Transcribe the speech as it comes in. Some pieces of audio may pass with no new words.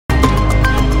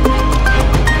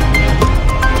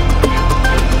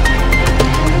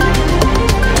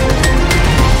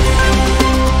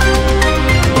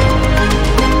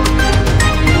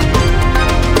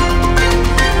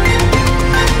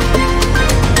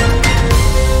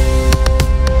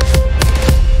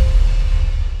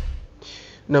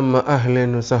Na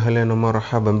ahlan wa sahlan na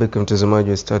marhaba bika mtazamaji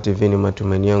wa Star TV, ni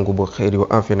matumaini yangu buheri wa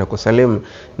afya na kusalimu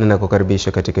na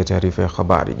nakukaribisha katika taarifa ya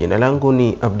habari. Jina langu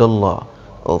ni Abdullah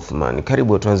Othman.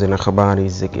 Karibu tuanze na habari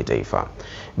za kitaifa.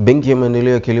 Benki ya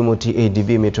Maendeleo ya Kilimo Tadb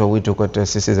imetoa wito kwa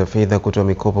taasisi za fedha kutoa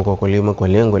mikopo kwa wakulima kwa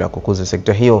lengo la kukuza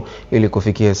sekta hiyo ili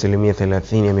kufikia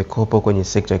 30% ya mikopo kwenye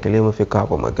sekta ya kilimo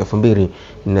ifikapo mwaka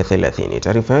 2030.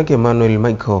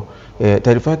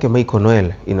 Taarifa yake Michael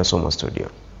Noel inasoma studio.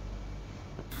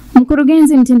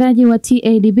 Mkurugenzi mtendaji wa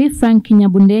Tadb Frank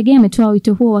Nyabundege ametoa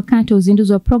wito huo wakati wa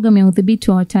uzinduzi wa programu ya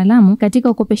udhibiti wa wataalamu katika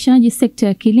ukopeshaji sekta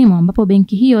ya kilimo, ambapo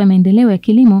benki hiyo ya maendeleo ya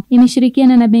kilimo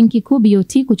imeshirikiana na benki kuu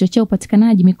BOT kuchochea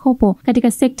upatikanaji mikopo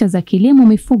katika sekta za kilimo,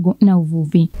 mifugo na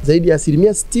uvuvi. Zaidi ya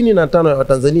 65% ya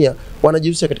Watanzania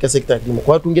wanajihusisha katika sekta ya kilimo.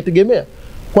 Kwa hiyo tungetegemea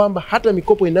kwamba hata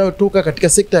mikopo inayotoka katika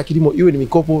sekta ya kilimo iwe ni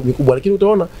mikopo mikubwa, lakini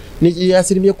utaona ni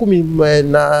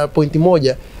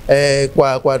 10.1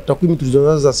 kwa takwimu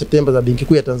tulizonazo za Septemba za Benki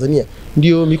Kuu ya Tanzania,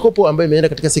 ndio mikopo ambayo imeenda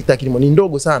katika sekta ya kilimo. Ni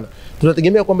ndogo sana.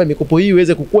 Tunategemea kwamba mikopo hii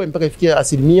iweze kukua mpaka ifikie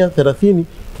 30%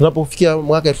 tunapofikia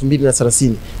mwaka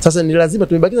 2030. Sasa ni lazima,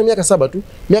 tumebakiza miaka 7 tu.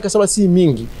 Miaka 7 si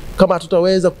mingi kama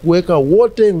tutaweza kuweka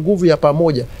wote nguvu ya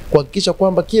pamoja kuhakikisha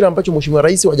kwamba kila ambacho Mheshimiwa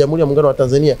Rais wa Jamhuri ya Muungano wa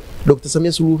Tanzania Dr.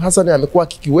 Samia Suluhu Hassan amekuwa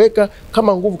akikiweka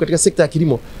kama nguvu katika sekta ya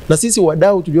kilimo, na sisi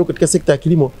wadau tulio katika sekta ya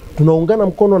kilimo tunaungana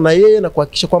mkono na yeye na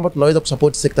kuhakikisha kwamba tunaweza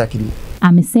kusupport sekta ya kilimo.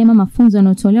 Amesema mafunzo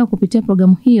yanayotolewa kupitia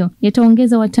programu hiyo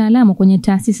yataongeza wataalamu kwenye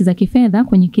taasisi za kifedha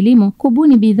kwenye kilimo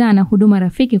kubuni bidhaa na huduma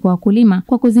rafiki kwa wakulima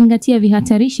kwa kuzingatia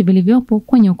vihatarishi vilivyopo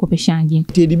kwenye ukopeshaji.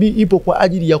 Tadb ipo kwa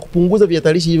ajili ya kupunguza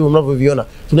vihatarishi hivyo mnavyoviona.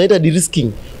 Tunaita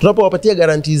de-risking. Tunapowapatia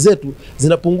guarantee zetu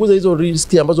zinapunguza hizo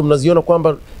riski ambazo mnaziona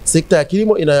kwamba sekta ya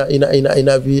kilimo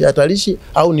ina vihatarishi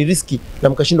au ni riski na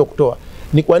mkashindwa kutoa.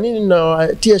 Ni kwa nini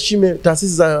natia shime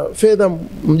taasisi za fedha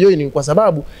mjoini? Kwa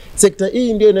sababu sekta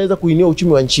hii ndio inaweza kuinua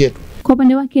uchumi wa nchi yetu. Kwa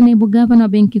upande wake, naibu gavana wa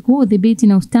Benki Kuu Udhibiti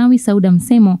na Ustawi Sauda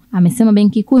Msemo amesema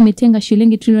Benki Kuu imetenga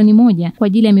shilingi trilioni 1 kwa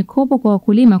ajili ya mikopo kwa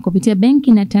wakulima kupitia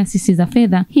benki na taasisi za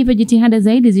fedha. Hivyo jitihada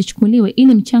zaidi zichukuliwe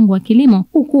ili mchango wa kilimo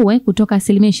ukue kutoka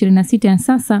 26% ya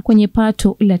sasa kwenye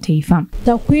pato la taifa.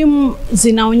 Takwimu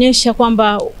zinaonyesha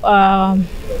kwamba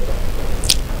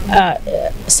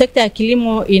sekta ya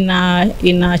kilimo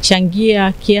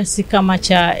inachangia kiasi kama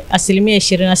cha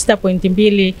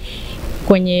 26.2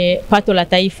 kwenye pato la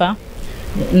taifa,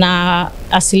 na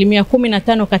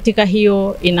 15% katika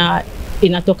hiyo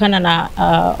inatokana na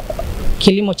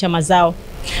kilimo cha mazao.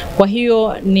 Kwa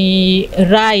hiyo ni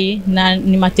rai na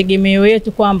ni mategemeo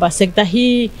yetu kwamba sekta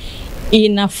hii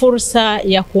ina fursa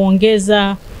ya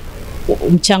kuongeza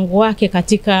mchango wake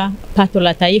katika pato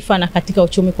la taifa na katika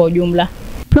uchumi kwa ujumla.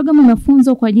 Programu ya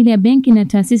mafunzo kwa ajili ya benki na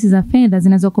taasisi za fedha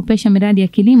zinazokopesha miradi ya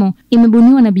kilimo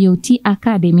imebuniwa na BOT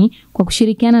Academy kwa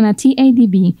kushirikiana na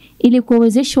Tadb ili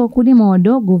kuwawezesha wakulima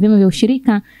wadogo, vyama vya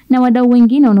ushirika na wadau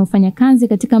wengine wanaofanya kazi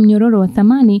katika mnyororo wa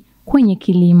thamani kwenye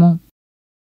kilimo.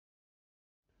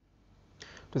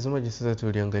 Mtazamaji, sasa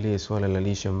tuliangalia swala la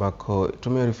lishe ambako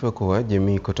tumearifiwa kuwa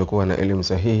jamii kutokuwa na elimu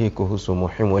sahihi kuhusu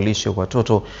umuhimu wa lishe kwa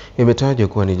watoto imetajwa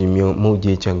kuwa ni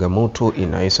moja changamoto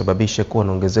inayosababisha kuwa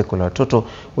na ongezeko la watoto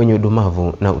wenye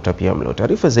udumavu na utapiamlo.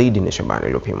 Taarifa zaidi ni shambani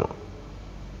iliyopimwa.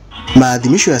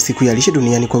 Maadhimisho ya siku ya lishe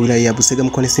duniani kwa wilaya ya Busega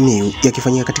mkoani Simiyu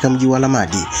yakifanyika katika mji wa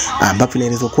Lamadi, ambapo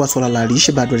inaelezwa kuwa swala la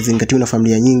lishe bado lizingatiwa na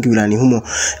familia nyingi wilayani humo,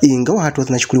 ingawa hatua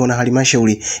zinachukuliwa na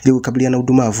halmashauri ili kukabiliana na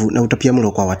udumavu na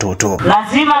utapiamlo kwa watoto.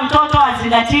 Lazima mtoto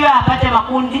azingatiwe,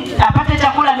 apate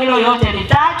chakula milo yote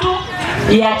mitatu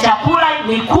ya chakula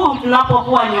mikuu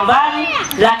tunapokuwa nyumbani,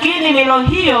 lakini milo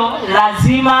hiyo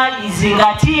lazima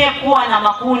izingatie kuwa na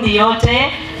makundi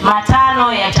yote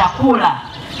 5 ya chakula.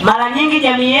 Mara nyingi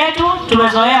jamii yetu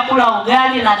tumezoea kula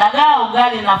ugali na dagaa,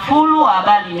 ugali na fulu,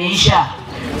 habari imeisha.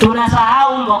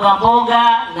 Tunasahau mboga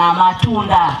na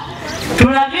matunda.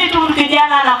 Tuna vitu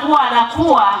kijana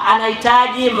anakuwa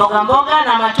anahitaji mboga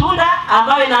na matunda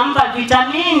ambayo inampa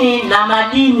vitamini na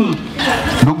madini.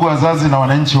 Ndugu wazazi na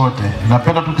wananchi wote,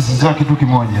 napenda tukisisitiza kitu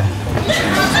kimoja.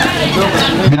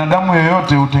 Binadamu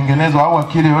yoyote utengenezwa au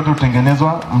akili yoyote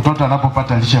utengenezwa mtoto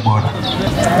anapopata lishe bora.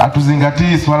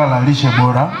 Hatuzingatii swala la lishe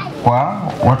bora kwa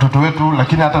watoto wetu,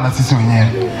 lakini hata na sisi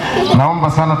wenyewe.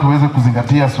 Naomba sana tuweze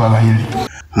kuzingatia swala hili.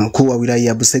 Mkuu wa wilaya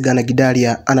ya Busega na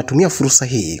Gidalia anatumia fursa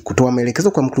hii kutoa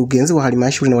maelekezo kwa mkurugenzi wa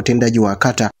halmashauri na watendaji wa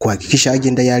kata kuhakikisha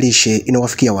ajenda ya lishe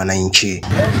inawafikia wananchi.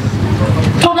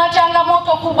 Tuna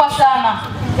changamoto kubwa sana.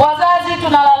 Wazazi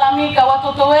tunalalamika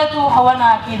watoto wetu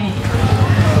hawana akili.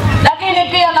 Lakini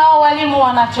pia nao walimu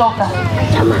wanachoka.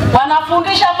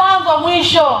 Wanafundisha mwanzo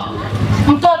mwisho,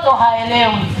 mtoto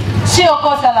haelewi. Sio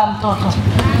kosa la mtoto,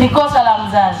 ni kosa la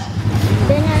mzazi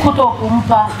kuto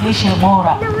kumpa lishe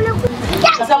bora.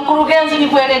 Sasa mkurugenzi,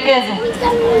 nikuelekeze,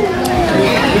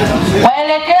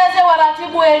 waelekeze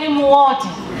waratibu elimu wote,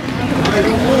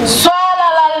 swala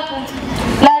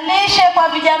la lishe kwa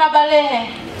vijana balehe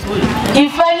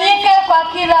ifanyike kwa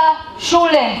kila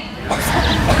shule,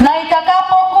 na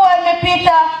itakapokuwa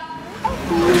imepita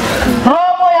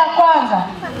robo ya kwanza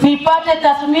nipate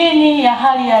tathmini ya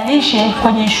hali ya lishe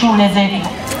kwenye shule zetu.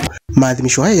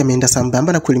 Maadhimisho haya yameenda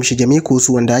sambamba na kuelimisha jamii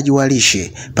kuhusu uandaaji wa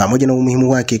lishe pamoja na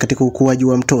umuhimu wake katika ukuaji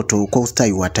wa mtoto kwa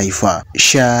ustawi wa taifa.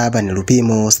 Habari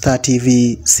Lupimo, Star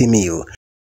TV, Simiyu.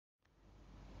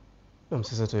 Na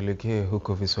sasa tuelekee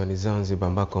huko visiwani Zanzibar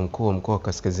ambako mkuu wa mkoa wa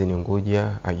Kaskazini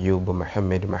Unguja Ayub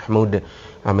Mohamed Mahmud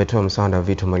ametoa msaada wa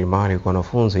vitu mbalimbali kwa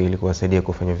wanafunzi ili kuwasaidia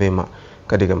kufanya vyema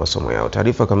katika masomo yao.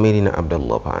 Taarifa kamili na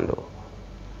Abdullah Pando.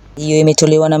 Hiyo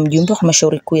imetolewa na mjumbe wa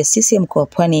halmashauri kuu ya CCM mkoa wa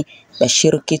Pwani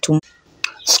Bashir Kitu.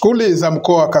 Skuli za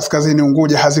mkoa wa Kaskazini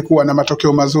Unguja hazikuwa na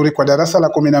matokeo mazuri kwa darasa la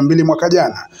 12 mwaka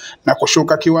jana na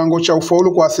kushuka kiwango cha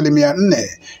ufaulu kwa 4%.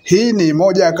 Hii ni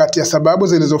moja kati ya sababu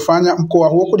zilizofanya mkoa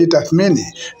huo kujitathmini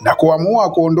na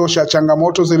kuamua kuondosha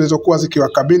changamoto zilizokuwa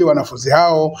zikiwakabili wanafunzi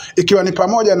hao, ikiwa ni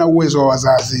pamoja na uwezo wa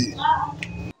wazazi.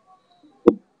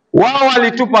 Wao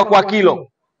walitupa kwa kilo,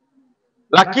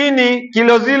 lakini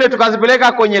kilo zile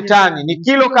tukazipeleka kwenye tani. Ni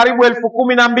kilo karibu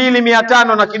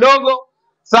 12,500 na kidogo,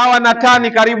 sawa na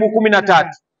tani karibu 13.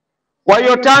 Kwa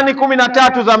hiyo tani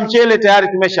 13 za mchele tayari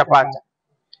tumeshapata.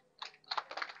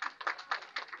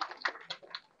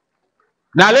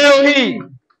 Na leo hii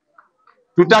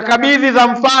tutakabidhi za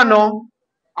mfano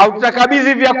au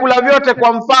tutakabidhi vyakula vyote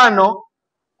kwa mfano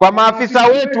kwa maafisa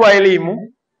wetu wa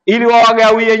elimu ili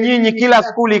wawagawie nyinyi, kila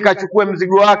skuli ikachukue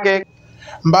mzigo wake.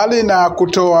 Mbali na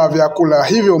kutoa vyakula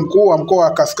hivyo, mkuu wa mkoa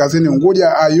wa Kaskazini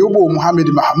Unguja Ayubu Mohamed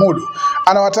Mahmud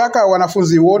anawataka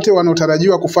wanafunzi wote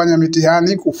wanaotarajiwa kufanya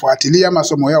mitihani kufuatilia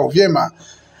masomo yao vyema,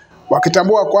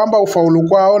 wakitambua kwamba ufaulu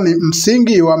kwao ni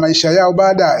msingi wa maisha yao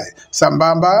baadaye,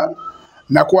 sambamba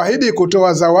na kuahidi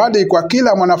kutoa zawadi kwa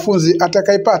kila mwanafunzi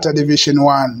atakayepata division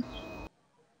 1.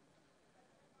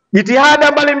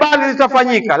 Jitihada mbalimbali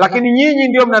zitafanyika, lakini nyinyi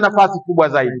ndio mna nafasi kubwa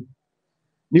zaidi.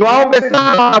 Niwaombe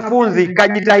sana wanafunzi,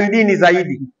 kajitahidini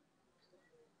zaidi,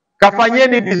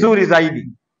 kafanyeni vizuri zaidi.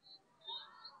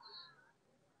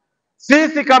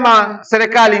 Sisi kama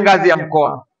serikali ngazi ya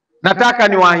mkoa, nataka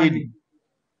niwaahidi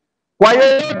kwa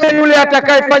yeyote yule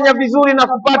atakayefanya vizuri na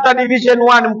kupata division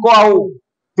 1 mkoa huu,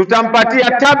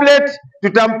 tutampatia tablet,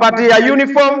 tutampatia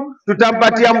uniform,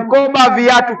 tutampatia mkoba,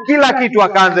 viatu, kila kitu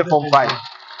akaanze form 5.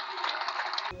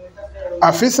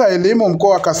 Afisa elimu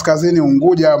mkoa wa Kaskazini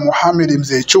Unguja Mohamed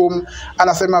Mzeichum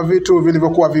anasema vitu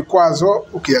vilivyokuwa vikwazo,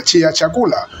 ukiachia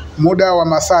chakula, muda wa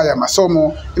masaa ya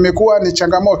masomo, imekuwa ni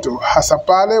changamoto hasa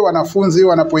pale wanafunzi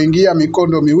wanapoingia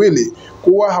mikondo miwili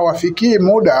kuwa hawafikii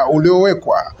muda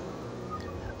uliowekwa.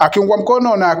 Akiungwa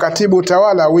mkono na katibu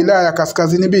tawala wilaya ya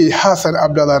Kaskazini B Hassan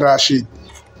Abdallah Rashid.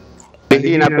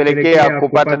 Hii inapelekea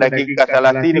kupata dakika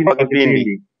 30 kwa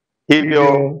kipindi.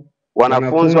 Hivyo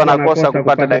wanafunzi wanakosa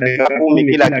kupata dakika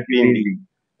 10 kila kipindi.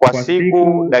 Kwa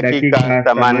siku dakika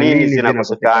 80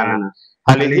 zinakosekana.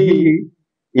 Hali hii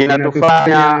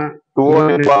inatufanya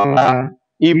tuone kwamba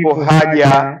ipo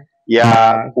haja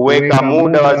ya kuweka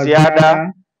muda wa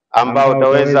ziada ambao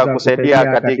utaweza kusaidia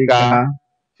katika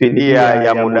fidia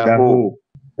ya muda huu.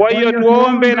 Kwa hiyo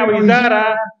tuombe na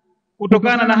wizara,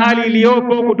 kutokana na hali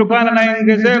iliyopo, kutokana na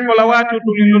ongezeko la watu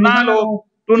tulilonalo,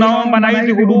 tunaomba na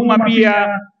hizi huduma pia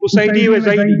usaidiwe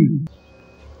zaidi.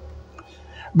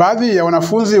 Baadhi ya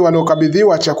wanafunzi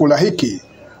waliokabidhiwa chakula hiki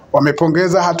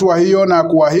wamepongeza hatua hiyo na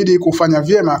kuahidi kufanya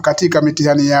vyema katika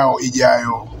mitihani yao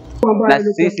ijayo. Na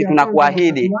sisi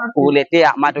tunakuahidi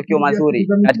kuletea matokeo mazuri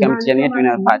katika mitihani yetu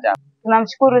inayofuata.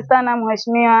 Tunamshukuru sana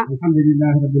Mheshimiwa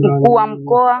mkuu wa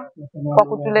mkoa kwa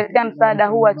kutuletea msaada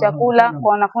huu wa chakula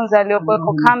kwa wanafunzi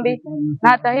waliokuwepo kambi, na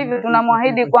hata hivyo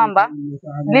tunamwahidi kwamba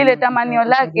lile tamanio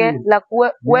lake la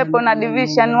kuwepo na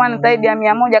division 1 zaidi ya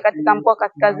 100 katika mkoa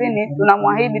Kaskazini,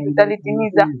 tunamwahidi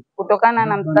tutalitimiza kutokana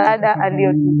na msaada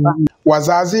aliotupa.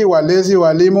 Wazazi, walezi,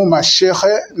 walimu,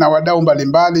 mashehe na wadau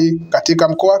mbalimbali katika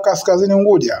mkoa Kaskazini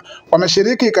Unguja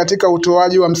wameshiriki katika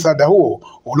utoaji wa msaada huo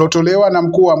uliotolewa na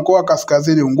mkuu wa mkoa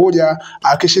Kaskazini Unguja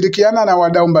akishirikiana na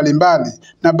wadau mbalimbali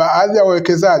na baadhi ya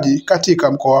wawekezaji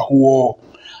katika mkoa huo.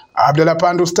 Abdullah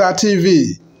Pando, Star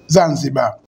TV,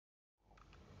 Zanzibar.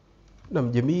 Na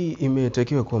jamii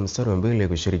imetakiwa kuwa mstari wa mbele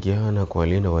kushirikiana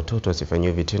kuwalinda watoto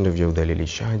wasifanyiwe vitendo vya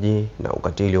udhalilishaji na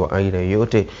ukatili wa aina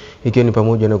yoyote, ikiwa ni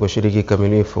pamoja na kushiriki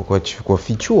kamilifu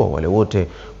kuwafichua wale wote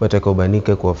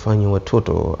watakaobanika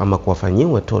kuwafanyia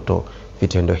watoto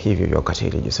vitendo hivyo vya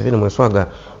ukatili. Josephine Mweswaga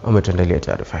ametuandalia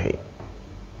taarifa hii.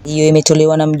 Hiyo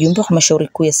imetolewa na mjumbe wa halmashauri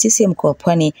kuu ya CCM mkoa wa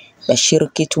Pwani Bashir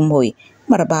Kitumboi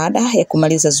mara baada ya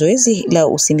kumaliza zoezi la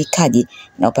usimikaji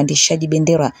na upandishaji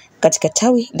bendera katika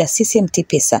tawi la CCM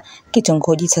Tipesa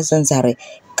kitongoji cha Zanzare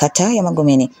kata ya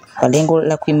Magomeni kwa lengo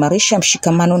la kuimarisha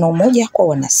mshikamano na umoja kwa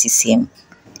wana CCM.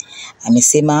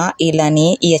 Amesema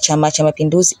ilani ya Chama cha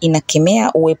Mapinduzi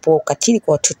inakemea uwepo wa ukatili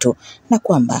kwa watoto na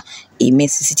kwamba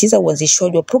imesisitiza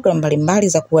uanzishwaji wa programu mbalimbali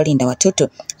za kuwalinda watoto.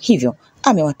 Hivyo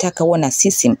amewataka wana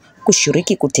CCM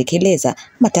kushiriki kutekeleza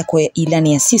matakwa ya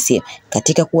ilani ya CCM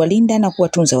katika kuwalinda na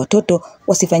kuwatunza watoto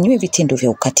wasifanyiwe vitendo vya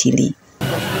ukatili.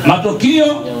 Matukio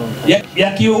ya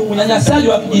unyanyasaji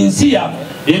wa kijinsia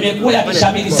imekuwa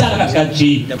yakishamiri sana katika nchi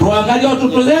hii. Tuangalie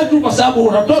watoto zetu kwa sababu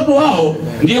watoto wao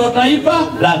ndio taifa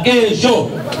la kesho.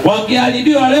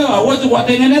 Wakiharibiwa leo hauwezi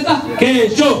kuwatengeneza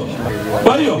kesho.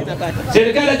 Kwa hiyo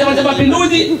serikali ya Chama cha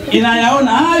Mapinduzi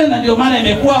inayaona hayo na ndio maana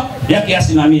imekuwa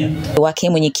yakiyasimamia. Wake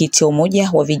mwenyekiti wa umoja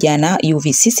wa vijana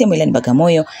UVCCM wilayani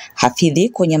Bagamoyo Hafidhi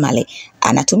Konyamale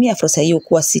anatumia fursa hiyo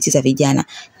kuwasisitiza vijana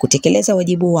kutekeleza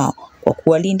wajibu wao kwa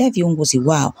kuwalinda viongozi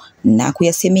wao na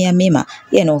kuyasemea mema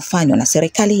yanayofanywa na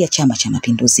serikali ya Chama cha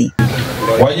Mapinduzi.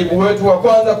 Wajibu wetu wa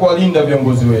kwanza kuwalinda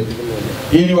viongozi wetu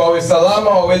ili wawe salama,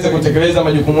 waweze kutekeleza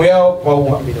majukumu yao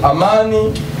kwa amani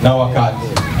na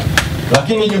wakati.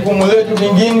 Lakini jukumu letu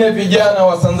lingine, vijana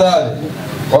wa Sanzale,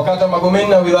 wakata Magomeni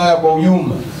na wilaya kwa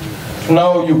ujumla,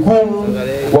 tunao jukumu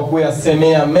wa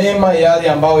kuyasemea mema yale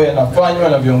ambayo yanafanywa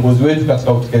na viongozi wetu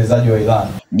katika utekelezaji wa ilani.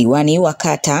 Diwani wa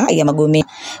kata ya Magomeni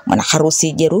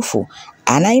Mwanaharusi Jerufu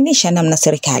anaainisha namna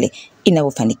serikali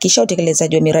inavyofanikisha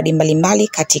utekelezaji wa miradi mbalimbali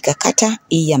katika kata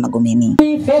ya Magomeni.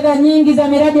 Fedha nyingi za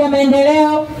miradi ya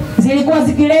maendeleo zilikuwa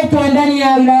zikiletwa ndani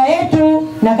ya wilaya yetu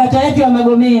na kata yetu ya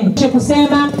Magomeni.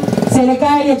 Kusema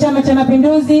serikali ya Chama cha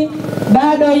Mapinduzi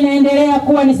bado inaendelea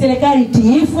kuwa ni serikali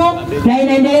tiifu na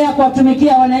inaendelea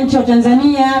kuwatumikia wananchi wa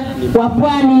Tanzania, wa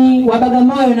Pwani, wa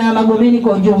Bagamoyo na Magomeni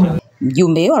kwa ujumla.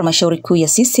 Mjumbe wa halmashauri kuu ya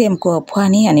CCM mkoa wa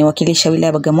Pwani anayewakilisha wilaya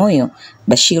ya Bagamoyo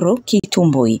Bashiru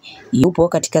Kitumboi yupo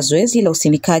katika zoezi la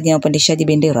usimikaji na upandishaji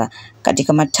bendera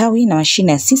katika matawi na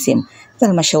mashina ya CCM za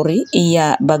halmashauri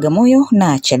ya Bagamoyo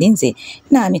na Chalinze,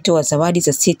 na ametoa zawadi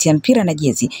za seti ya mpira na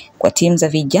jezi kwa timu za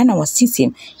vijana wa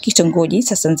CCM kitongoji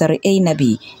cha Zanzare A na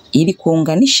B ili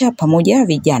kuunganisha pamoja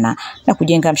vijana na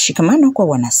kujenga mshikamano kwa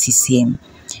wana CCM.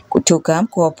 Kutoka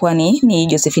mkoa wa Pwani ni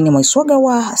Josephine Mwaiswaga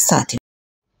wa Sate.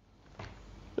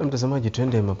 Na mtazamaji,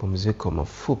 tuende mapumziko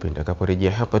mafupi.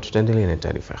 Nitakaporejea hapa tutaendelea na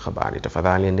taarifa ya habari.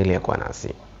 Tafadhali endelea kuwa nasi.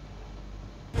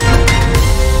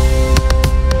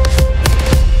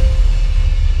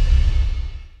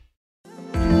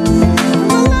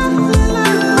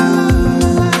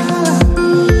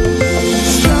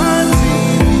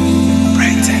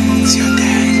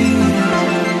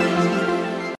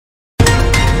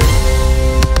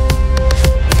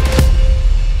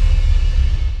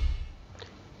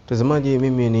 Mtazamaji,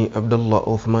 mimi ni Abdullah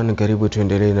Othman, karibu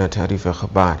tuendelee na taarifa ya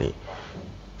habari.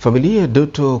 Familia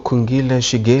Doto Kungila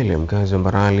Shigele, mkazi wa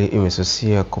Mbarali,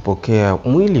 imesusia kupokea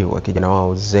mwili wa kijana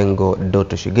wao Zengo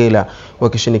Doto Shigela,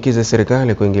 wakishinikiza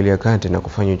serikali kuingilia kati na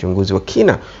kufanya uchunguzi wa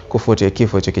kina kufuatia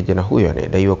kifo cha kijana huyo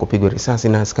anayedaiwa kupigwa risasi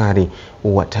na askari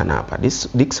wa TANAPA.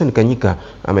 Dickson Kanyika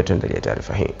ametuandalia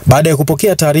taarifa hii. Baada ya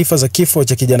kupokea taarifa za kifo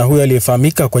cha kijana huyo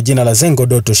aliyefahamika kwa jina la Zengo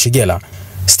Doto Shigela,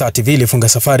 Star TV ilifunga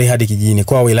safari hadi kijijini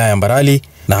kwa wilaya ya Mbarali,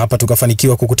 na hapa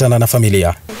tukafanikiwa kukutana na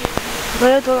familia.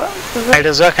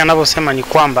 Maelezo yake anavyosema ni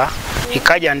kwamba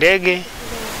ikaja ndege,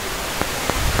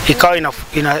 ikawa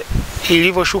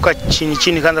ilivyoshuka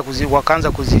chini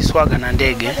wakaanza kuziswaga na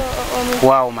ndege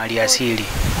wao maliasili.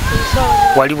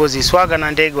 Walivyoziswaga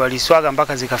na ndege waliswaga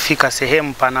mpaka zikafika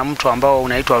sehemu pana mto ambao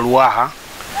unaitwa Ruaha,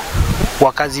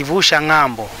 wakazivusha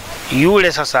ng'ambo.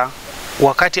 Yule sasa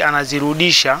wakati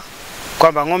anazirudisha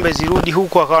kwamba ng'ombe zirudi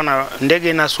huku, akawa na ndege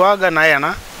inaswaga na yeye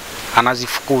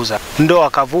anazifukuza, ndo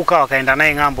akavuka wakaenda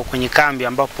naye ng'ambo kwenye kambi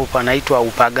ambapo panaitwa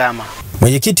Upagama.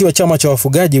 Mwenyekiti wa chama cha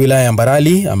wafugaji wilaya ya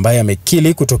Mbarali ambaye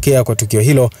amekili kutokea kwa tukio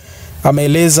hilo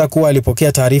ameeleza kuwa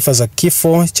alipokea taarifa za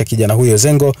kifo cha kijana huyo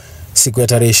Zengo siku ya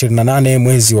tarehe 28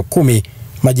 mwezi wa 10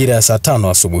 majira ya saa 5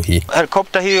 asubuhi.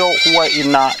 Helikopta hiyo huwa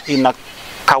ina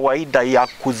kawaida ya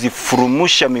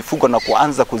kuzifurumusha mifugo na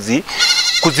kuanza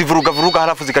kuzivuruga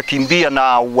halafu zikakimbia,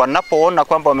 na wanapoona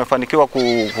kwamba wamefanikiwa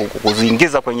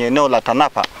kuziingiza kwenye eneo la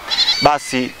TANAPA,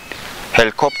 basi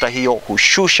helikopta hiyo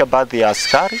hushusha baadhi ya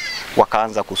askari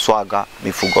wakaanza kuswaga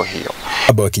mifugo hiyo.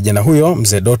 Baba wa kijana huyo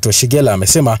Mzee Doto Shigela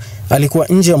amesema alikuwa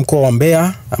nje ya mkoa wa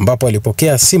Mbeya ambapo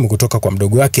alipokea simu kutoka kwa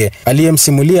mdogo wake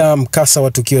aliyemsimulia mkasa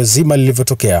wa tukio zima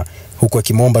lilivyotokea, huku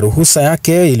akimwomba ruhusa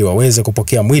yake ili waweze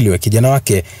kupokea mwili wa kijana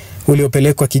wake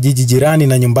uliopelekwa kijiji jirani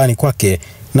na nyumbani kwake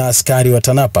na askari wa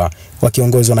TANAPA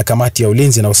wakiongozwa na kamati ya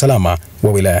ulinzi na usalama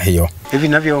wa wilaya hiyo. Hivi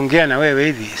ninavyoongea na wewe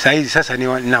hivi, sasa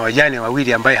na wajane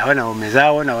wawili ambaye hawana waume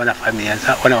zao na wana familia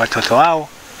zao, wana watoto wao.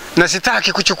 Na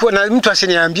sitaki kuchukua, na mtu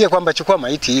asiniambie kwamba chukua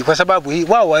maiti, kwa sababu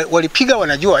wao walipiga,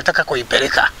 wanajua wataka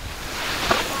kuipeleka.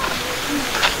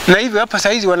 Na hivyo hapa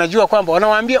saizi wanajua kwamba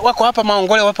wanawaambia, wako hapa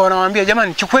Maongole hapa, wanawaambia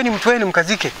jamani, chukueni mtweni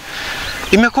mkazike.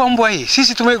 Imekuwa mbwa hii.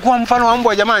 Sisi tumekuwa mfano wa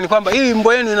mbwa jamani, kwamba hii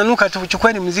mbwa yenu inanuka,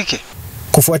 tuchukueni mzike.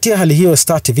 Kufuatia hali hiyo,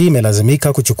 Star TV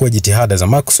imelazimika kuchukua jitihada za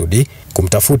makusudi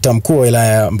kumtafuta mkuu wa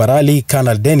wilaya ya Mbarali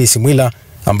Kanali Dennis Mwila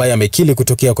ambaye amekili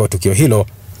kutokea kwa tukio hilo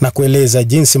na kueleza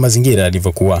jinsi mazingira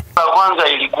yalivyokuwa. Kwanza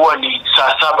ilikuwa ni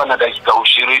saa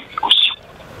 7:20 usiku.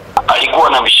 Alikuwa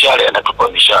na mishale,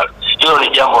 anatupa mishale. Hilo ni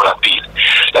jambo la pili.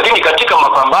 Lakini katika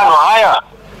mapambano haya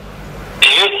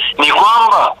ni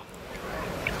kwamba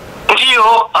ndio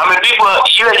amepigwa,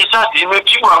 ile risasi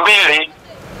imepigwa mbele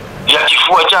ya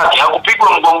kifua chake,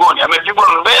 hakupigwa mgongoni, amepigwa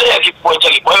mbele ya kifua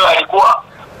chake. Kwa hiyo alikuwa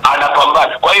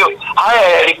anapambana. Kwa hiyo haya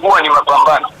yalikuwa ni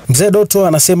mapambano. Mzee Doto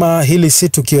anasema hili si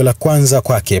tukio la kwanza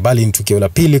kwake, bali ni tukio la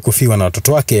pili kufiwa na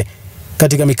watoto wake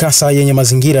katika mikasa yenye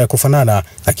mazingira ya kufanana,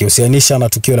 akihusianisha na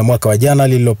tukio la mwaka wa jana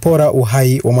lililopora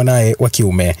uhai wa mwanae wa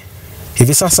kiume.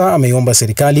 Hivi sasa ameiomba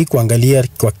serikali kuangalia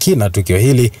kwa kina tukio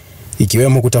hili,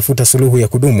 ikiwemo kutafuta suluhu ya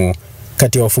kudumu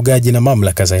kati ya wafugaji na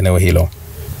mamlaka za eneo hilo.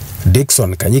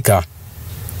 Dickson Kanyika,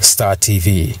 Star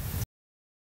TV.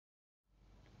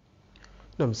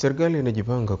 Na serikali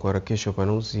inajipanga kuharakisha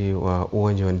upanuzi wa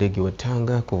uwanja wa ndege wa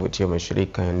Tanga kuvutia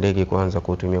mashirika ya ndege kuanza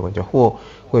kutumia uwanja huo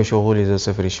kwa shughuli za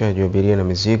usafirishaji wa abiria na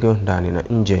mizigo ndani na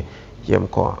nje ya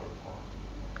mkoa.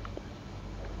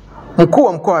 Mkuu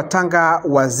wa mkoa wa Tanga,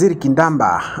 Waziri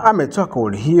Kindamba, ametoa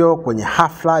kauli hiyo kwenye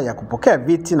hafla ya kupokea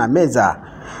viti na meza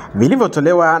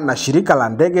vilivyotolewa na shirika la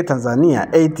ndege Tanzania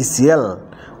ATCL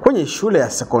kwenye shule ya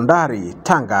sekondari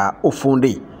Tanga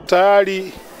Ufundi.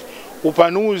 Tayari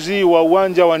upanuzi wa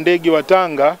uwanja wa ndege wa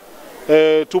Tanga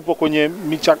tupo kwenye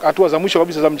hatua za mwisho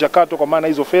kabisa za mchakato, kwa maana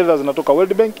hizo fedha zinatoka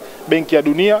World Bank, Benki ya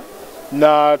Dunia,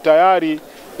 na tayari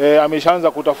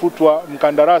ameshaanza kutafutwa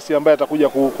mkandarasi ambaye atakuja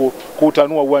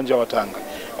kuutanua uwanja wa Tanga.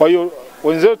 Kwa hiyo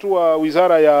wenzetu wa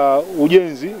Wizara ya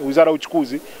Ujenzi, Wizara ya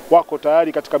Uchukuzi wako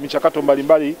tayari katika michakato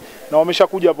mbalimbali, na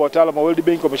wameshakuja hapo wataalamu wa World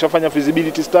Bank, wameshafanya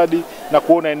feasibility study na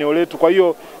kuona eneo letu. Kwa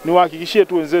hiyo niwahakikishie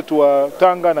tu wenzetu wa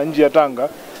Tanga na nje ya Tanga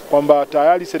kwamba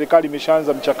tayari serikali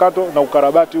imeshaanza mchakato na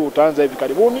ukarabati huo utaanza hivi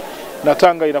karibuni, na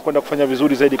Tanga inakwenda kufanya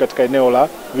vizuri zaidi katika eneo la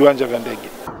viwanja vya ndege.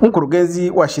 Mkurugenzi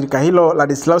wa shirika hilo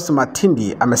Ladislaus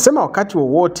Matindi amesema wakati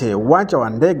wowote uwanja wa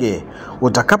ndege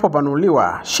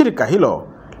utakapopanuliwa, shirika hilo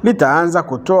litaanza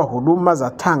kutoa huduma za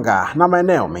Tanga na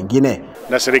maeneo mengine.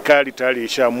 Na serikali tayari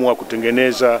ishaamua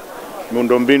kutengeneza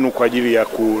miundombinu kwa ajili ya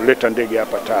kuleta ndege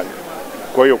hapa Tanga.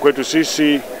 Kwa hiyo kwetu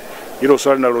sisi hilo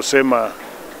swali nalosema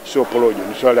sio porojo,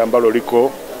 ni swali ambalo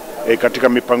liko katika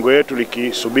mipango yetu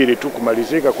likisubiri tu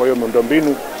kumalizika. Kwa hiyo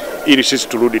miundombinu ili sisi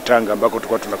turudi Tanga ambako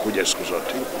tulikuwa tunakuja siku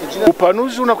zote.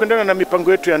 Upanuzi unakwendana na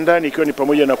mipango yetu ya ndani, ikiwa ni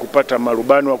pamoja na kupata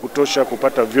marubani wa kutosha,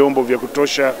 kupata vyombo vya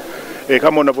kutosha.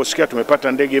 Kama unavyosikia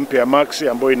tumepata ndege mpya ya Max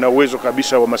ambayo ina uwezo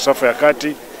kabisa wa masafa ya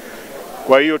kati.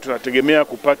 Kwa hiyo tunategemea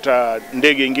kupata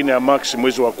ndege nyingine ya Max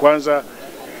mwezi wa kwanza.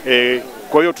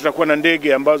 Kwa hiyo tutakuwa na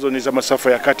ndege ambazo ni za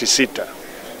masafa ya kati 6.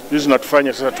 Hizi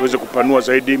zinatufanya sasa tuweze kupanua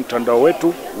zaidi mtandao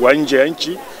wetu wa nje ya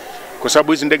nchi, kwa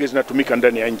sababu hizi ndege zinatumika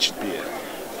ndani ya nchi pia.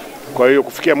 Kwa hiyo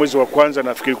kufikia mwezi wa kwanza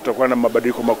nafikiri kutakuwa na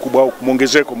mabadiliko makubwa au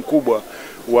muongezeko mkubwa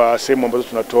wa sehemu ambazo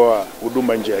tunatoa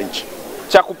huduma nje ya nchi.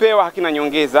 Cha kupewa hakina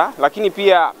nyongeza, lakini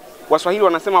pia Waswahili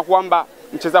wanasema kwamba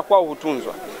mcheza kwao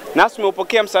hutunzwa. Nasi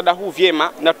tumeupokea msaada huu vyema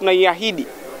na tunaiahidi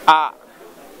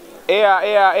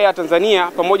Air Tanzania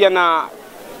pamoja na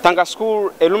Tanga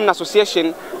School Alumni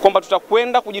Association kwamba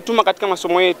tutakwenda kujituma katika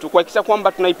masomo yetu kuhakikisha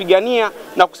kwamba tunaipigania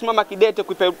na kusimama kidete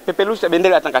kupeperusha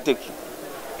bendera ya Tanga Tech.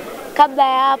 Kabla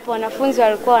ya hapo wanafunzi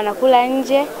walikuwa wanakula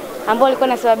nje, ambao walikuwa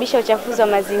wanasababisha uchafuzi wa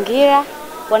mazingira.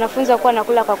 Wanafunzi walikuwa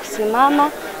wanakula kwa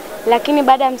kusimama, lakini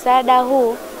baada ya msaada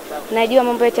huu najua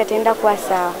mambo yote yataenda kuwa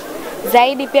sawa.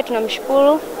 Zaidi pia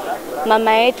tunamshukuru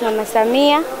mama yetu Mama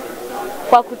Samia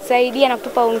kwa kutusaidia na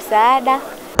kutupa msaada.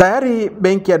 Tayari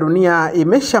Benki ya Dunia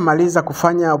imeshamaliza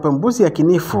kufanya upembuzi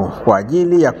yakinifu kwa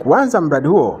ajili ya kuanza mradi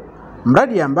huo,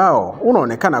 mradi ambao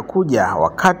unaonekana kuja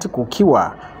wakati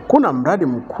kukiwa kuna mradi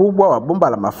mkubwa wa bomba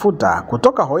la mafuta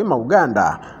kutoka Hoima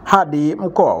Uganda hadi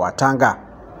mkoa wa Tanga.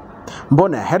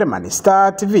 Mbona Herman,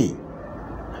 Star TV,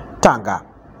 Tanga.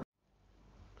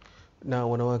 Na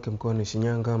wanawake mkoani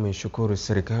Shinyanga wameshukuru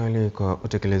serikali kwa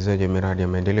utekelezaji wa miradi ya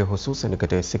maendeleo hususan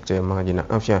katika sekta ya maji na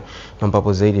afya,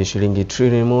 ambapo zaidi ya shilingi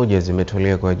trilioni 1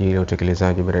 zimetolewa kwa ajili ya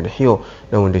utekelezaji wa miradi hiyo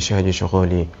na uendeshaji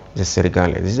shughuli za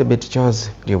serikali. Elizabeth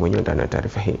Charles ndio mwenye ndani ya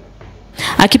taarifa hii.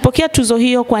 Akipokea tuzo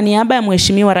hiyo kwa niaba ya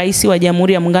Mheshimiwa Rais wa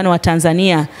Jamhuri ya Muungano wa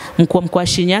Tanzania, mkuu wa mkoa wa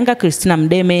Shinyanga Christina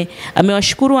Mdeme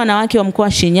amewashukuru wanawake wa mkoa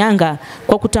wa Shinyanga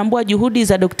kwa kutambua juhudi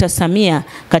za Dr. Samia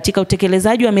katika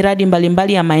utekelezaji wa miradi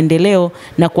mbalimbali ya maendeleo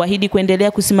na kuahidi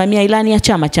kuendelea kusimamia ilani ya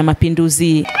Chama cha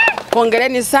Mapinduzi.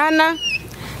 Hongereni sana.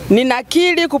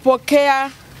 Ninakiri kupokea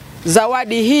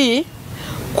zawadi hii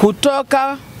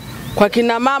kutoka kwa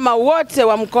kina mama wote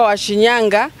wa mkoa wa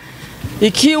Shinyanga,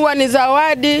 ikiwa ni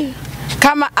zawadi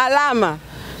kama alama.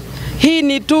 Hii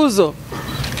ni tuzo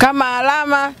kama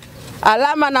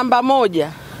alama namba 1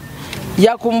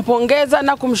 ya kumpongeza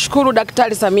na kumshukuru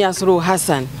Daktari Samia Suluhu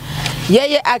Hassan,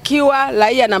 yeye akiwa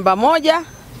raia namba 1,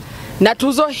 na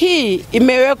tuzo hii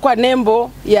imewekwa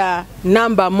nembo ya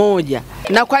namba 1.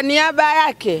 Na kwa niaba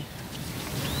yake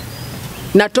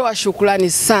natoa shukrani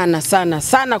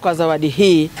sana kwa zawadi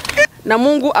hii, na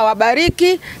Mungu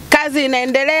awabariki. Kazi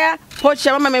inaendelea, pochi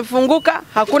ya mama imefunguka,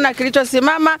 hakuna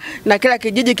kilichosimama na kila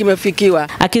kijiji kimefikiwa.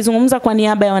 Akizungumza kwa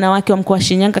niaba ya wanawake wa mkoa wa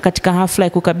Shinyanga katika hafla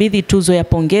ya kukabidhi tuzo ya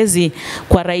pongezi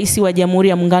kwa Rais wa Jamhuri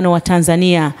ya Muungano wa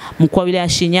Tanzania, mkuu wa wilaya ya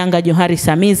Shinyanga Johari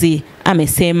Samizi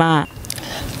amesema,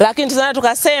 lakini tunataka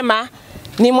tukasema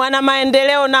ni mwana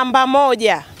maendeleo namba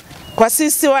 1. Kwa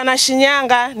sisi wana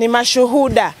Shinyanga ni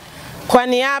mashuhuda. Kwa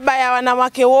niaba ya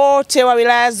wanawake wote wa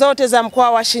wilaya zote za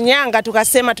mkoa wa Shinyanga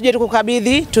tukasema tuje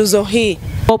tukukabidhi tuzo hii.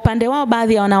 Kwa upande wao,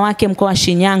 baadhi ya wanawake mkoa wa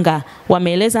Shinyanga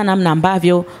wameeleza namna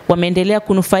ambavyo wameendelea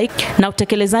kunufaika na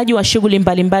utekelezaji wa shughuli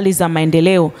mbalimbali za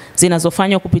maendeleo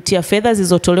zinazofanywa kupitia fedha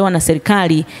zilizotolewa na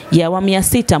serikali ya awamu ya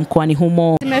 6 mkoani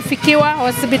humo. Zimefikiwa,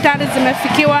 hospitali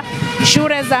zimefikiwa,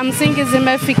 shule za msingi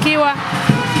zimefikiwa,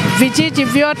 vijiji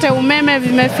vyote umeme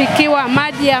vimefikiwa,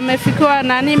 maji yamefikiwa,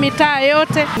 na mitaa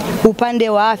yote. Upande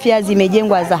wa afya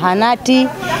zimejengwa zahanati,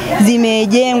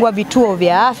 zimejengwa vituo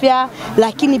vya afya,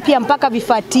 lakini pia mpaka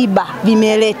vifaa tiba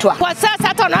vimeletwa. Kwa sasa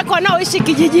hata wanawake wanaoishi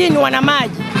kijijini wana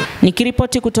maji.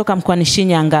 Nikiripoti kutoka mkoani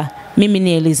Shinyanga, mimi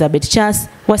ni Elizabeth Charles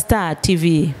wa Star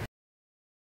TV.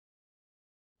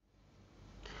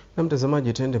 Na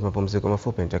mtazamaji, tuende mapumziko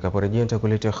mafupi, nitakaporejea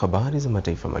nitakuletea habari za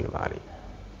mataifa mbalimbali.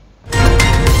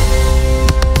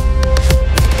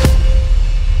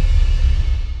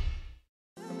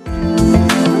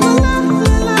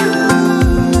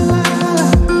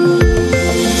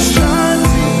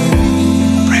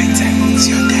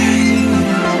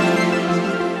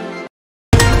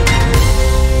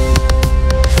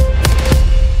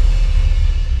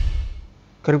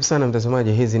 Karibu sana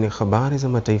mtazamaji, hizi ni habari za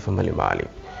mataifa mbalimbali.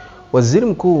 Waziri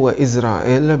Mkuu wa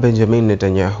Israel Benjamin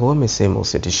Netanyahu amesema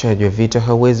usitishaji wa vita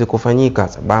hauwezi kufanyika,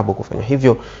 sababu kufanya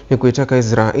hivyo ni kuitaka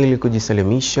Israeli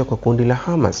kujisalimisha kwa kundi la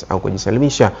Hamas au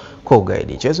kujisalimisha kwa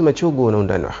ugaidi. Michezo machugu na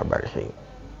undani wa habari hii.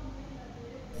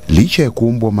 Licha ya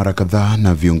kuombwa mara kadhaa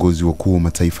na viongozi wakuu wa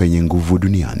mataifa yenye nguvu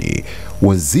duniani,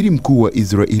 Waziri Mkuu wa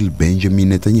Israel Benjamin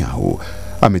Netanyahu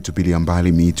ametupilia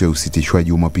mbali miito ya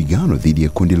usitishwaji wa mapigano dhidi ya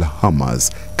kundi la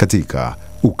Hamas katika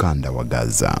ukanda wa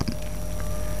Gaza.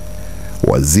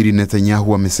 Waziri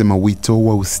Netanyahu amesema wito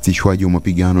wa usitishwaji wa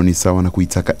mapigano ni sawa na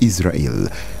kuitaka Israel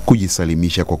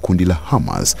kujisalimisha kwa kundi la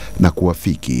Hamas na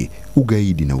kuafiki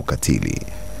ugaidi na ukatili.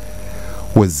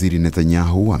 Waziri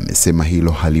Netanyahu amesema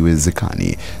hilo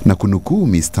haliwezekani na kunukuu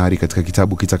mistari katika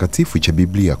kitabu kitakatifu cha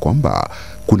Biblia kwamba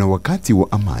kuna wakati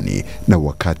wa amani na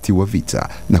wakati wa vita,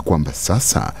 na kwamba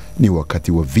sasa ni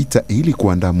wakati wa vita ili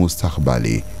kuandaa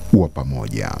mustakabali wa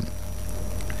pamoja.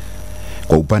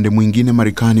 Kwa upande mwingine,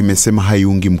 Marekani imesema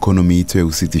haiungi mkono miito ya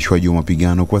usitishwaji wa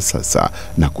mapigano kwa sasa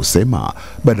na kusema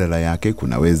badala yake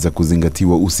kunaweza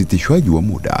kuzingatiwa usitishwaji wa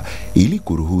muda ili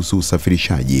kuruhusu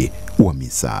usafirishaji wa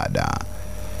misaada.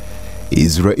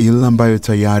 Israel ambayo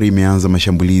tayari imeanza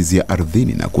mashambulizi ya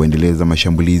ardhini na kuendeleza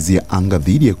mashambulizi ya anga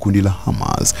dhidi ya kundi la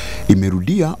Hamas,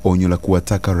 imerudia onyo la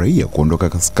kuwataka raia kuondoka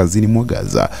kaskazini mwa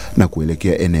Gaza na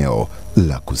kuelekea eneo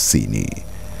la kusini.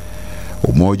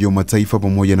 Umoja wa Mataifa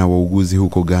pamoja na wauguzi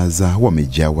huko Gaza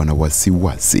wamejawa na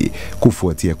wasiwasi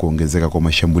kufuatia kuongezeka kwa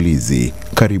mashambulizi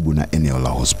karibu na eneo la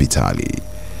hospitali.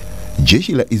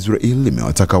 Jeshi la Israel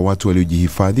limewataka watu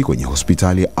waliojihifadhi kwenye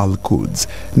hospitali ya Al-Quds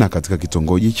na katika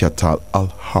kitongoji cha Tal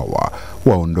al-Hawa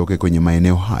waondoke kwenye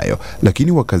maeneo hayo,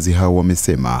 lakini wakazi hao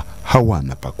wamesema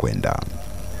hawana pa kwenda.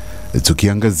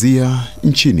 Tukiangazia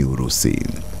nchini Urusi.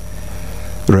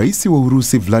 Rais wa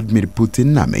Urusi Vladimir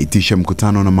Putin ameitisha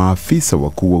mkutano na maafisa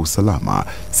wakuu wa usalama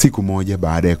siku moja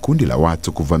baada ya kundi la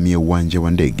watu kuvamia uwanja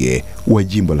wa ndege wa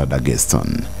jimbo la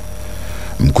Dagestan.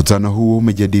 Mkutano huo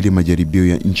umejadili majaribio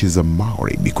ya nchi za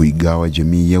Magharibi kuigawa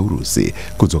jamii ya Urusi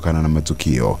kutokana na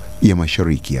matukio ya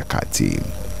Mashariki ya Kati.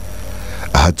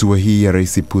 Hatua hii ya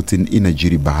Rais Putin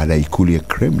inajiri baada ya ikulu ya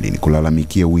Kremlin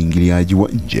kulalamikia uingiliaji wa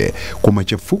nje kwa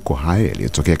machafuko hayo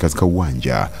yaliyotokea katika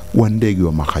uwanja wa ndege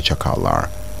wa Makhachkala.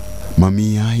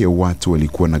 Mamia ya watu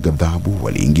walikuwa na ghadhabu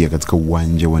waliingia katika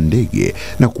uwanja wa ndege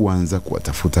na kuanza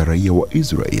kuwatafuta raia wa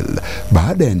Israel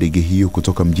baada ya ndege hiyo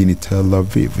kutoka mjini Tel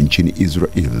Aviv nchini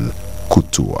Israel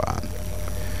kutua.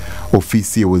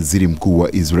 Ofisi ya Waziri Mkuu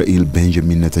wa Israel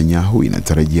Benjamin Netanyahu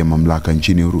inatarajia mamlaka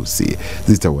nchini Urusi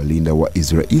zitawalinda wa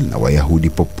Israel na Wayahudi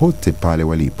popote pale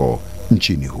walipo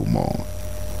nchini humo.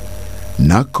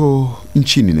 Nako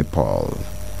nchini Nepal.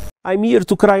 I'm here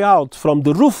to cry out from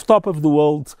the rooftop of the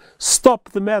world,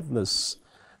 stop the madness.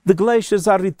 The glaciers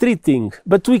are retreating,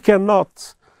 but we cannot.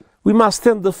 We must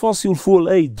end the fossil fuel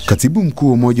age. Katibu Mkuu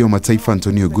wa Umoja wa Mataifa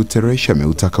Antonio Guterres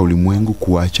ameutaka ulimwengu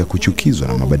kuacha kuchukizwa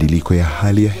na mabadiliko ya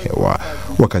hali ya hewa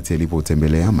wakati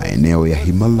alipotembelea maeneo ya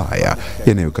Himalaya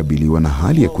yanayokabiliwa na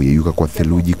hali ya kuyeyuka kwa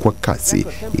theluji kwa kasi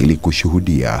ili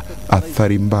kushuhudia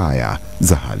athari mbaya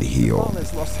za hali hiyo.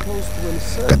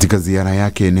 Katika ziara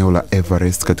yake eneo la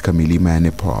Everest katika milima ya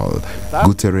Nepal,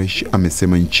 Guterres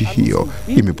amesema nchi hiyo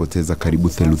imepoteza karibu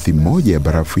theluthi moja ya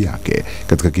barafu yake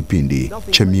katika kipindi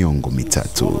cha miongo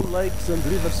mitatu.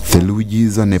 Theluji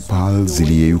za Nepal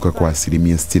ziliyeyuka kwa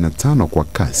asilimia 65 kwa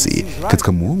kasi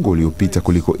katika muongo uliopita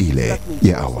kuliko ile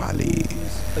ya awali.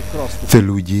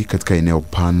 Theluji katika eneo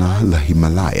pana la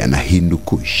Himalaya na Hindu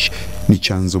Kush ni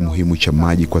chanzo muhimu cha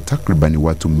maji kwa takribani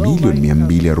watu milioni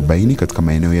 240 katika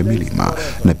maeneo ya milima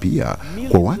na pia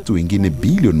kwa watu wengine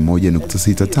bilioni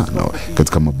 1.65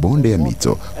 katika mabonde ya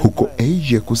mito huko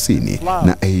Asia Kusini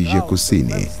na Asia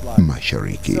Kusini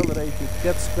Mashariki.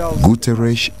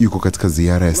 Guterres yuko katika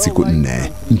ziara ya siku 4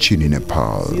 nchini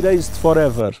Nepal.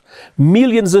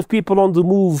 Millions of people on the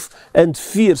move and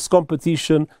fierce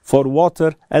competition for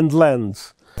water and land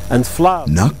and flood.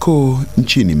 Nako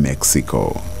nchini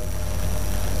Mexico.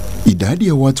 Idadi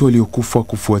ya watu waliokufa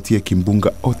kufuatia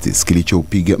kimbunga Otis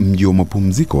kilichoupiga mji wa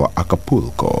mapumziko wa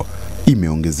Acapulco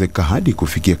imeongezeka hadi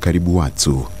kufikia karibu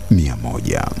watu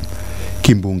 100.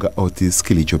 Kimbunga Otis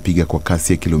kilichopiga kwa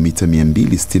kasi ya kilomita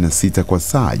 266 kwa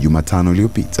saa Jumatano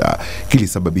iliyopita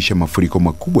kilisababisha mafuriko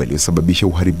makubwa yaliyosababisha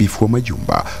uharibifu wa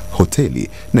majumba, hoteli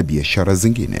na biashara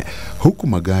zingine, huku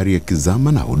magari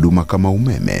yakizama na huduma kama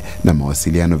umeme na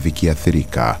mawasiliano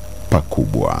vikiathirika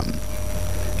pakubwa.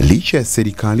 Licha ya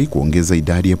serikali kuongeza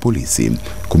idadi ya polisi,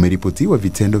 kumeripotiwa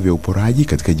vitendo vya uporaji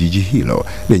katika jiji hilo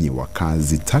lenye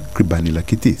wakazi takribani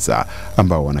 900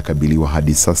 ambao wanakabiliwa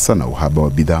hadi sasa na uhaba wa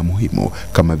bidhaa muhimu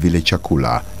kama vile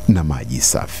chakula na maji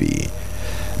safi.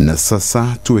 Na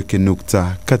sasa tuweke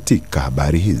nukta katika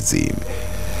habari hizi.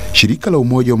 Shirika la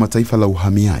Umoja wa Mataifa la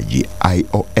Uhamiaji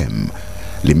IOM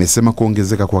limesema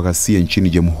kuongezeka kwa ghasia nchini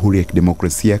Jamhuri ya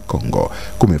Kidemokrasia ya Kongo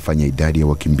kumefanya idadi ya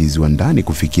wakimbizi wa ndani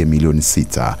kufikia milioni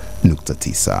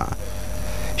 6.9.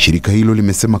 Shirika hilo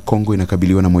limesema Kongo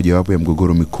inakabiliwa na mojawapo ya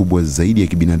mgogoro mikubwa zaidi ya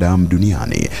kibinadamu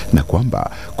duniani na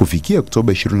kwamba kufikia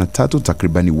Oktoba 23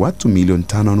 takribani watu milioni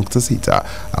 5.6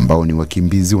 ambao ni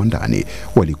wakimbizi wa ndani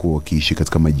walikuwa wakiishi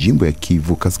katika majimbo ya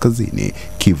Kivu Kaskazini,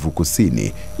 Kivu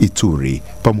Kusini, Ituri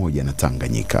pamoja na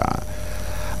Tanganyika.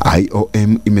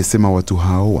 IOM imesema watu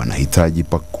hao wanahitaji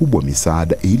pakubwa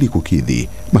misaada ili kukidhi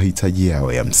mahitaji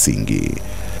yao ya msingi.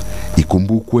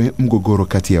 Ikumbukwe mgogoro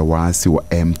kati ya waasi wa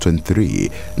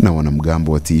M23 na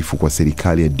wanamgambo watiifu kwa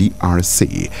serikali ya DRC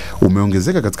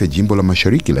umeongezeka katika jimbo la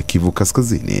Mashariki la Kivu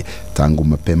Kaskazini tangu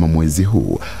mapema mwezi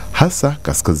huu, hasa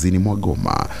kaskazini mwa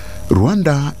Goma.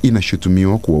 Rwanda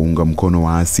inashutumiwa kuwaunga mkono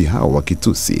waasi hao wa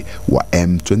Kitusi wa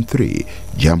M23,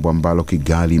 jambo ambalo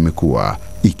Kigali imekuwa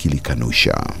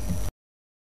ikilikanusha.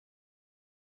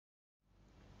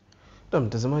 Na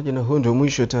mtazamaji, na huu ndio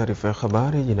mwisho wa taarifa ya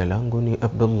habari. Jina langu ni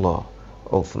Abdullah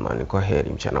Othman. Kwa heri,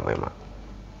 mchana mwema.